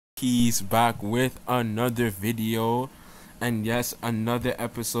Keys back with another video, and yes, another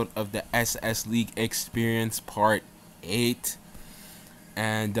episode of the SS League Experience Part 8.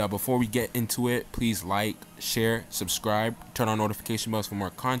 And before we get into it, please like, share, subscribe, turn on notification bells for more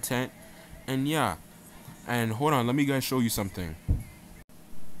content. And yeah, and hold on, let me guys show you something.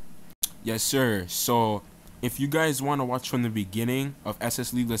 Yes sir, so if you guys want to watch from the beginning of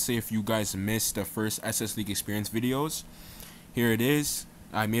SS League, let's say if you guys missed the first SS League Experience videos, here it is.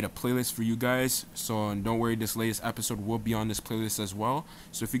 I made a playlist for you guys, so don't worry, this latest episode will be on this playlist as well.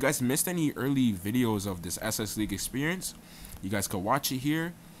 So if you guys missed any early videos of this SS League Experience, you guys can watch it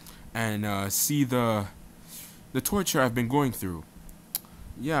here and see the torture I've been going through.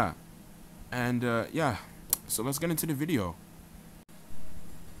 Yeah, and yeah, so let's get into the video.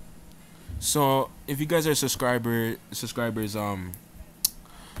 So if you guys are subscribers,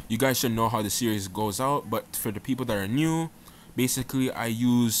 you guys should know how the series goes out. But for the people that are new, basically I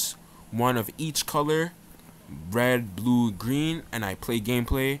use one of each color, red, blue, green, and I play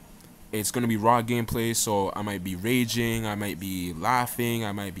gameplay. It's gonna be raw gameplay, so I might be raging, I might be laughing,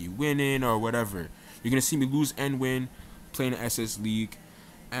 I might be winning, or whatever. You're gonna see me lose and win playing SS League.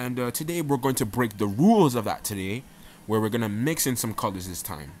 And today we're going to break the rules of that today, where we're gonna mix in some colors this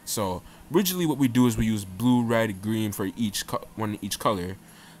time. So originally what we do is we use blue, red, green for each color,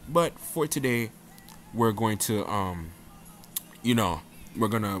 but for today we're going to we're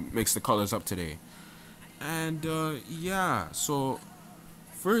gonna mix the colors up today. And yeah, so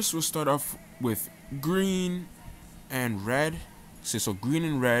first we'll start off with green and red. So green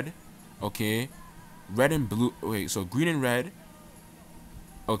and red, okay, red and blue. Wait, so green and red,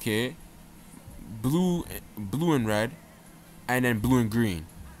 okay, blue and red, and then blue and green.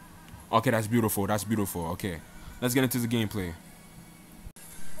 Okay, that's beautiful, that's beautiful. Okay, let's get into the gameplay.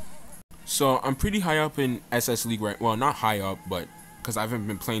 So I'm pretty high up in SS League, right? Well, not high up, but because I haven't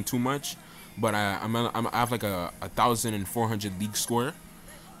been playing too much, but I have like a 1,400 league score.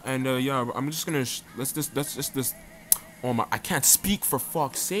 And yeah, I'm just gonna let's just oh my, I can't speak, for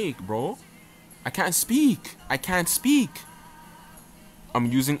fuck's sake, bro. I can't speak. I'm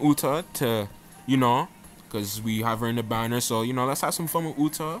using Uta to, because we have her in the banner, so let's have some fun with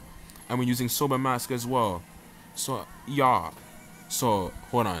Uta. And we're using Soba Mask as well. So yeah, so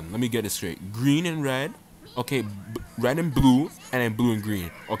hold on, let me get it straight. Green and red, okay, red and blue, and then blue and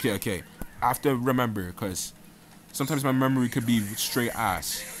green. Okay, I have to remember, because sometimes my memory could be straight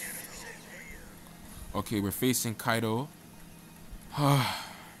ass. Okay, we're facing Kaido.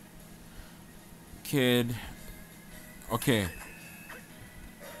 Kid. Okay.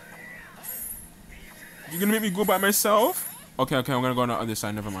 You're gonna make me go by myself? Okay, I'm gonna go on the other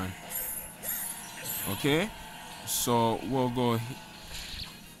side, never mind. Okay, so we'll go.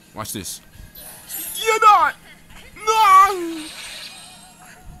 Watch this. You're not! No!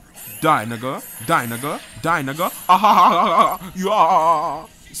 Die, nigga. Die, nigga. Die, nigga. Ah, yeah.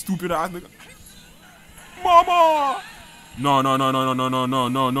 Stupid ass nigga. Mama! No,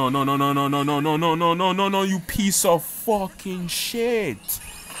 you piece of fucking shit.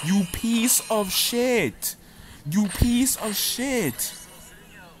 You piece of shit.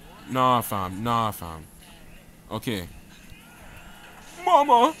 Nah, fam. Okay.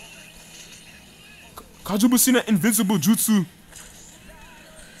 Mama! Kajubusina invincible jutsu.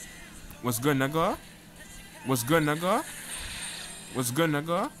 What's good, nigga?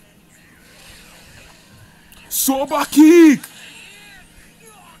 Soba kick!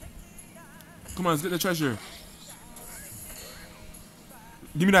 Come on, let's get the treasure.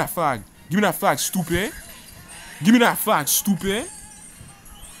 Give me that flag. Stupid. Give me that flag, stupid.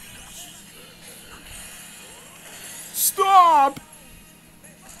 Stop!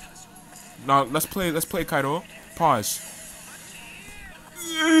 Now let's play Kaido. Pause.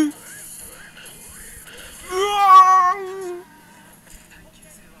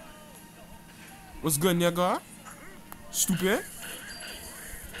 What's good, nigga? Stupid.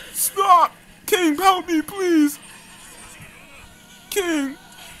 Stop! King, help me, please. King.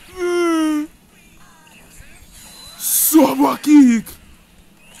 Soba kick.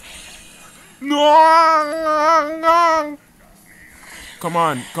 No. Come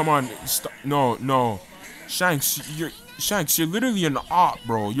on. Stop. No. Shanks, you're literally an op,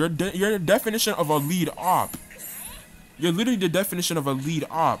 bro. You're the definition of a lead op. You're literally the definition of a lead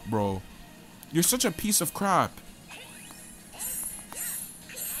op, bro. You're such a piece of crap.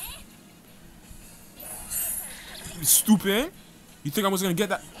 Stupid. You think I was gonna get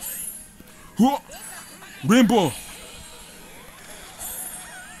that? Rainbow.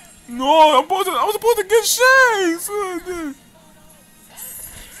 No, I was supposed to get Shanks.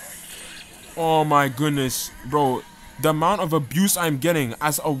 Oh my goodness, bro. the amount of abuse I'm getting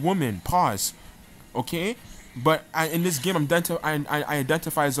as a woman. Pause. Okay? But in this game, I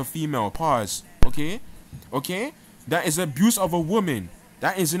identify as a female. Pause. Okay? Okay? That is abuse of a woman.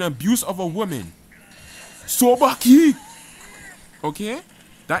 That is an abuse of a woman. Sobaki! Okay?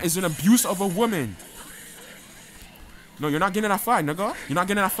 That is an abuse of a woman. No, you're not getting that flag, nigga. You're not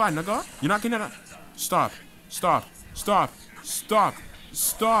getting that flag, nigga. You're not getting that. Stop. Stop. Stop. Stop.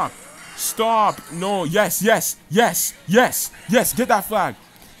 Stop. Stop. No. Yes. Yes. Yes. Yes. Yes. Get that flag.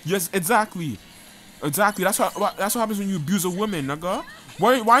 Yes. Exactly. Exactly. That's what happens when you abuse a woman, nigga.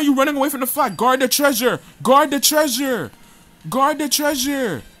 Why are you running away from the flag? Guard the treasure. Guard the treasure. Guard the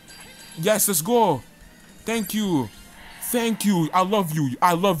treasure. Yes. Let's go. Thank you. Thank you. I love you.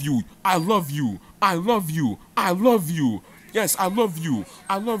 I love you. I love you. I love you. I love you. Yes, I love you.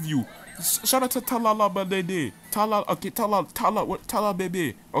 I love you. Shout out to Talala Bebe. Tala, okay, Tala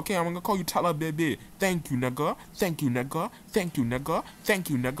Bebe. Okay, I'm gonna call you Tala Bebe. Thank you, nigga. Thank you, nigga. Thank you, nigga. Thank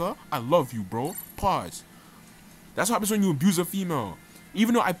you, nigga. I love you, bro. Pause. That's what happens when you abuse a female.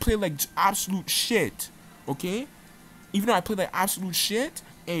 Even though I play like absolute shit, okay? Even though I play like absolute shit,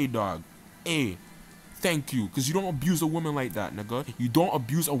 hey, dog. Hey, thank you. Because you don't abuse a woman like that, nigga. You don't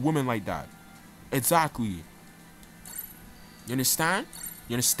abuse a woman like that. Exactly. You understand?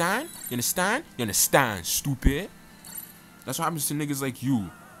 You understand? You understand? You understand, stupid? That's what happens to niggas like you.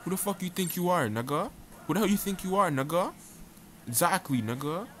 Who the fuck you think you are, nigga? Who the hell you think you are, nigga? Exactly,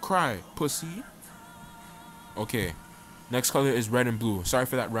 nigga. Cry, pussy. Okay. Next color is red and blue. Sorry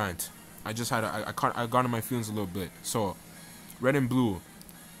for that rant. I just had I got in my feelings a little bit. So, red and blue.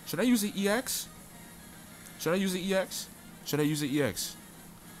 Should I use the EX? Should I use the EX? Should I use the EX?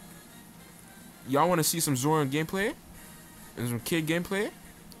 Y'all want to see some Zoro gameplay? And some kid gameplay?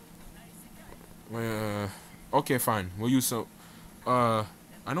 Okay, fine. We'll use some. I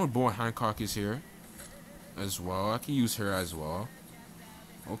know Boa Hancock is here as well. I can use her as well.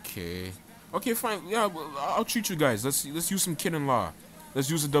 Okay. Okay, fine. Yeah, I'll treat you guys. Let's use some Kid in Law. Let's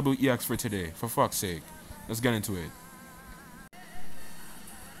use a double EX for today. For fuck's sake. Let's get into it.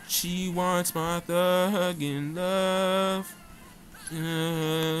 She wants my thug in love.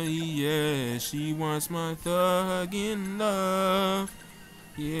 Yeah, she wants my thug in love.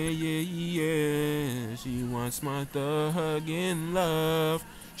 Yeah, yeah, yeah. She wants my thug in love.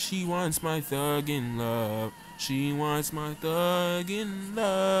 She wants my thug in love. She wants my thug in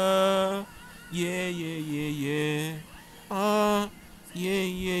love. Yeah, yeah, yeah, yeah. Yeah,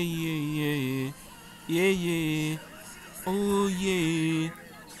 yeah, yeah, yeah. Yeah, yeah. Oh, yeah.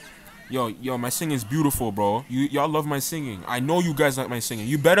 Yo, my singing is beautiful, bro. Y'all love my singing. I know you guys like my singing.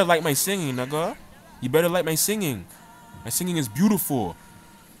 You better like my singing, nigga. You better like my singing. My singing is beautiful.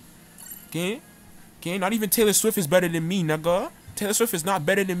 Okay? Okay? Not even Taylor Swift is better than me, nigga. Taylor Swift is not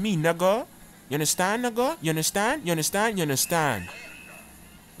better than me, nigga. You understand, nigga? You understand? You understand? You understand?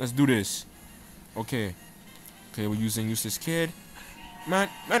 Let's do this. Okay. Okay, we're using Useless Kid. Man,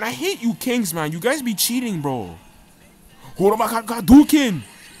 I hate you kings, man. You guys be cheating, bro. Hold on, I got Dukin.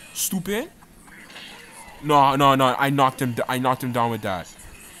 Stupid. No. I knocked him down with that.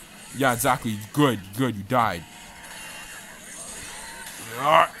 Yeah, exactly. Good. You died.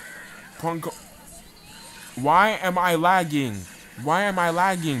 Why am I lagging? Why am I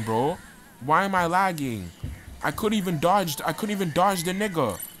lagging, bro? Why am I lagging? I couldn't even dodge the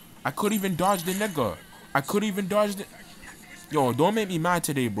nigga. I couldn't even dodge the. Yo, don't make me mad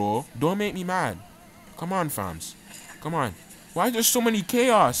today, bro. Don't make me mad. Come on, fams. Come on. Why is there so many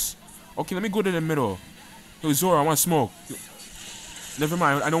chaos? Okay, let me go to the middle. Yo, Zoro, I want smoke. Never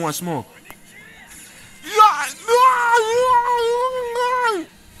mind, I don't want smoke.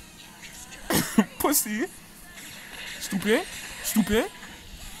 Pussy. Stupid.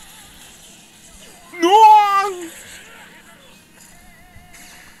 No.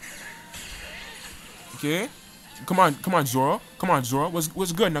 Okay. Come on, Zoro.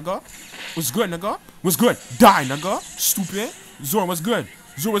 What's good, nigga? What's good? Die, nigga. Stupid. Zoro, what's good?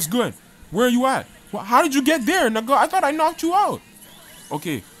 Where are you at? How did you get there, nigga? I thought I knocked you out.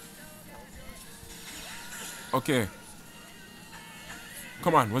 Okay.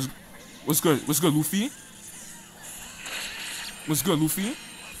 Come on. What's good, Luffy? What's good, Luffy?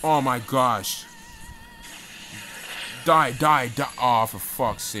 Oh my gosh. Die. Oh, for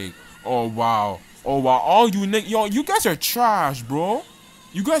fuck's sake. Oh wow. All you niggas, yo, you guys are trash, bro.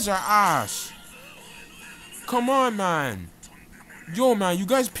 You guys are ass. Come on, man. Yo, man, you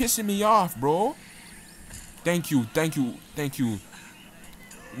guys pissing me off, bro. Thank you.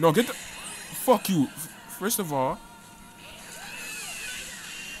 No, get the. Fuck you. First of all.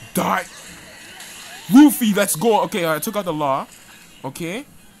 Die. Luffy, let's go. Okay, I took out the law. Okay.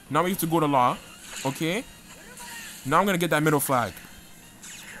 Now we have to go to law. Okay. Now I'm gonna get that middle flag.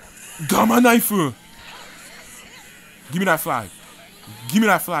 Got my knife. Give me that flag. Give me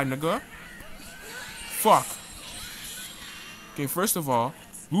that flag, nigga. Fuck. Okay, first of all,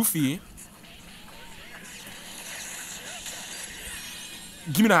 Luffy.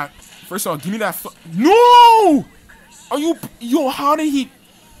 Give me that. First of all, give me that. No! Are you. Yo, how did he.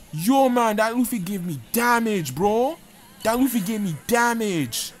 Yo, man, that Luffy gave me damage, bro. That Luffy gave me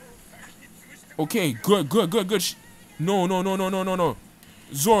damage. Okay, good. No.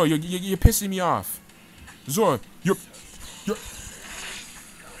 Zoro, you're pissing me off. Zoro, you're.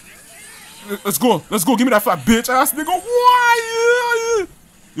 Let's go. Give me that fat bitch ass nigga. Why?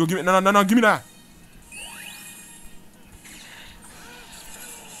 Yo, give me. No. Give me that.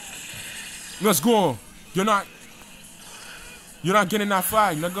 Let's go. You're not getting that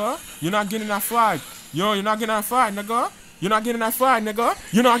flag, nigga. You're not getting that flag. Yo, you're not getting that flag, nigga. You're not getting that flag, nigga.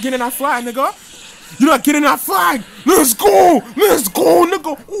 You're not getting that flag, nigga. You're not getting that flag. Let's go,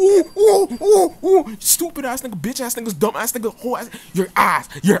 nigga. Ooh. Stupid ass nigga, bitch ass niggas, dumb ass nigga, whole ass.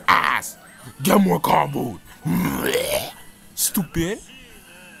 Your ass. Get more comboed. Stupid.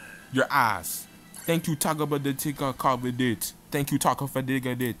 Your ass. Thank you, Taga for the Tika covered it. Thank you, Taka for the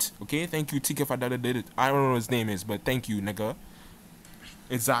it. Okay? Thank you, Tika for that did it. I don't know what his name is, but thank you, nigga.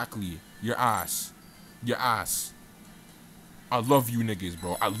 Exactly. Your ass. I love you niggas,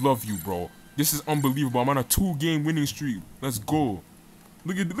 bro. I love you, bro. This is unbelievable. I'm on a 2-game winning streak. Let's go.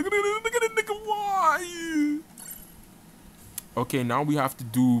 Look at the nigga. Why? Okay, now we have to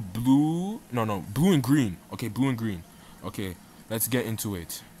do blue. No, blue and green. Okay, blue and green. Okay, let's get into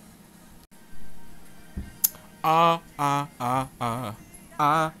it.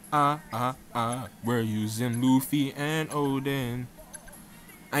 We're using Luffy and Oden.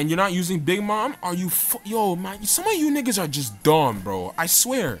 And you're not using Big Mom? Are you yo, man, some of you niggas are just dumb, bro. I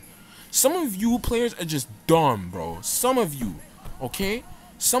swear. Some of you players are just dumb, bro. Some of you, okay?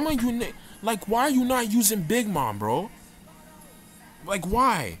 Some of you, like, why are you not using Big Mom, bro? Like,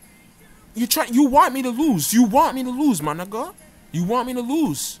 why? You want me to lose. You want me to lose, my nigga. You want me to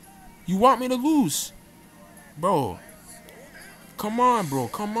lose. Bro. Come on, bro.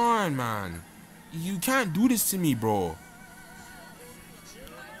 Come on, man. You can't do this to me, bro.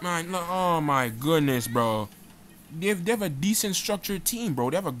 Man, oh my goodness, bro. They have a decent structured team,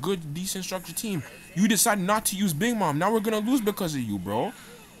 bro. They have a good, decent structured team. You decide not to use Big Mom. Now we're gonna lose because of you, bro.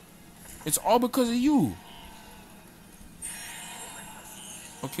 It's all because of you.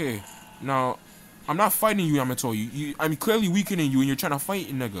 Okay, now I'm not fighting you, Yamato. I'm clearly weakening you, and you're trying to fight,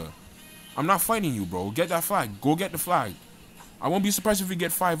 nigga. I'm not fighting you, bro. Get that flag. Go get the flag. I won't be surprised if we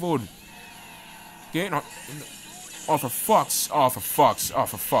get 5-0'd. Okay, no. Oh, for fuck's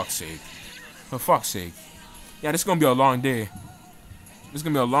sake. For fuck's sake. Yeah, this is gonna be a long day. This is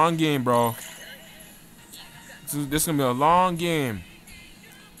gonna be a long game, bro. This is gonna be a long game.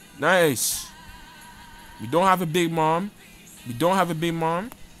 Nice. We don't have a Big Mom.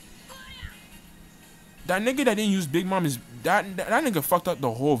 That nigga that didn't use Big Mom is that nigga fucked up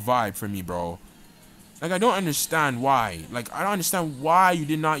the whole vibe for me, bro. Like, I don't understand why. Like, I don't understand why you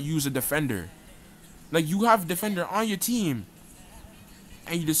did not use a defender. Like, you have a defender on your team,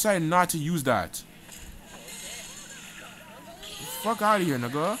 and you decided not to use that. Fuck out of here,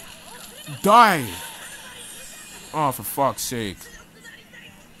 nigga. Die. Oh, for fuck's sake.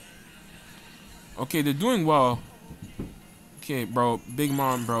 Okay, they're doing well. Okay, bro. Big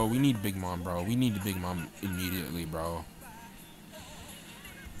Mom, bro. We need Big Mom, bro. We need the Big Mom immediately, bro.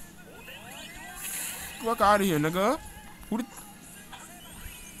 Fuck out of here, nigga. Who the...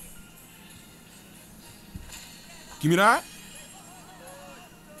 Give me that.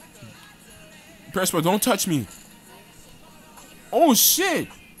 Prespo, don't touch me. Oh, shit.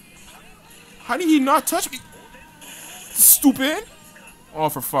 How did he not touch me? Stupid. Oh,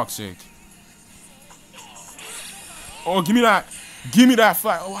 for fuck's sake. Oh, give me that. Give me that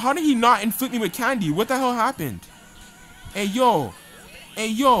flag. Oh, how did he not inflict me with candy? What the hell happened? Hey, yo. Hey,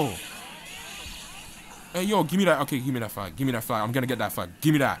 yo. Hey, yo, give me that. Okay, give me that flag. Give me that flag. I'm gonna get that flag.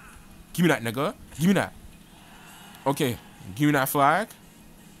 Give me that. Give me that, nigga. Give me that. Okay, give me that flag.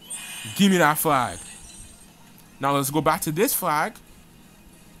 Give me that flag. Now let's go back to this flag.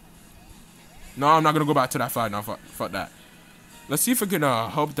 No, I'm not gonna go back to that flag. No, fuck that. Let's see if we can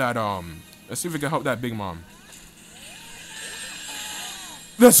help that let's see if we can help that Big Mom.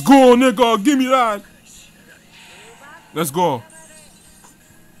 Let's go, nigga. Give me that. Let's go.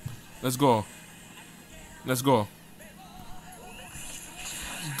 Let's go. Let's go.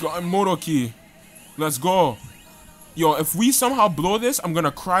 Got Motoki. Let's go. Yo, if we somehow blow this, I'm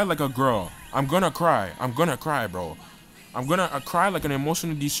gonna cry like a girl. I'm gonna cry. I'm gonna cry, bro. I'm gonna cry like an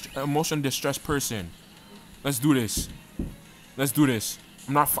emotionally distressed person. Let's do this. Let's do this.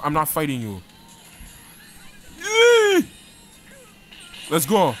 I'm not fighting you. Yee! Let's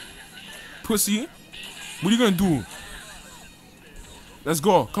go. Pussy. What are you gonna do? Let's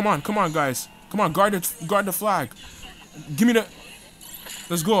go. Come on, guys. Come on, guard the flag. Give me the.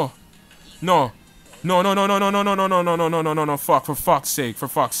 Let's go. No. No. Fuck. For fuck's sake. For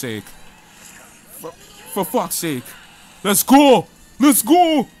fuck's sake. For fuck's sake. Let's go. Let's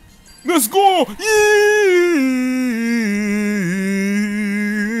go. Let's go. Yeah.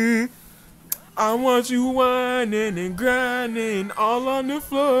 I want you whining and grinding all on the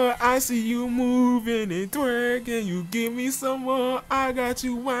floor. I see you moving and twerking. You give me some more. I got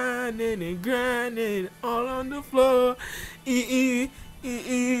you whining and grinding all on the floor. Hey,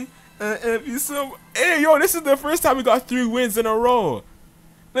 yo, this is the first time we got 3 wins in a row.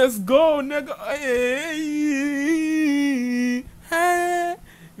 Let's go, nigga. Hey.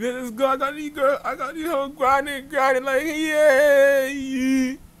 Let's go. I got these girls. I got these hoes grinding like, yeah.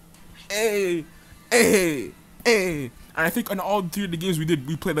 Hey. And I think on all 3 of the games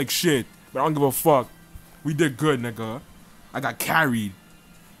we played like shit. But I don't give a fuck. We did good, nigga. I got carried.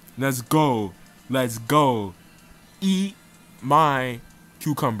 Let's go. Let's go. Eat my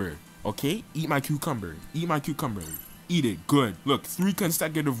cucumber. Okay? Eat my cucumber. Eat my cucumber. Eat it. Good. Look, 3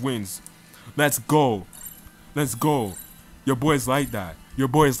 consecutive wins. Let's go. Let's go. Your boys like that. Your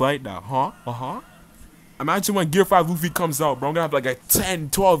boys like that. Huh? Uh-huh. Imagine when Gear 5 Luffy comes out, bro. I'm gonna have like a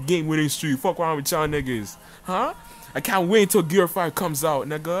 10, 12 game winning streak. Fuck around with y'all niggas. Huh? I can't wait until Gear 5 comes out,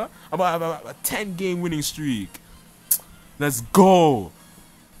 nigga. I'm about to have a 10 game winning streak. Let's go.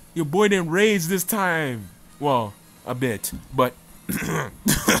 Your boy didn't rage this time. Well, a bit. But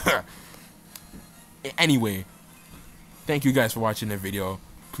anyway, thank you guys for watching the video.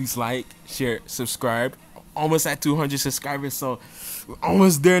 Please like, share, subscribe. Almost at 200 subscribers, so we're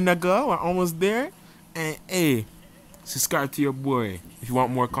almost there, nigga. We're almost there. And hey, subscribe to your boy if you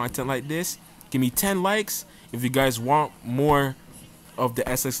want more content like this. Give me 10 likes if you guys want more of the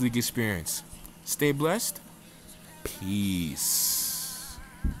SX League experience. Stay blessed. Peace.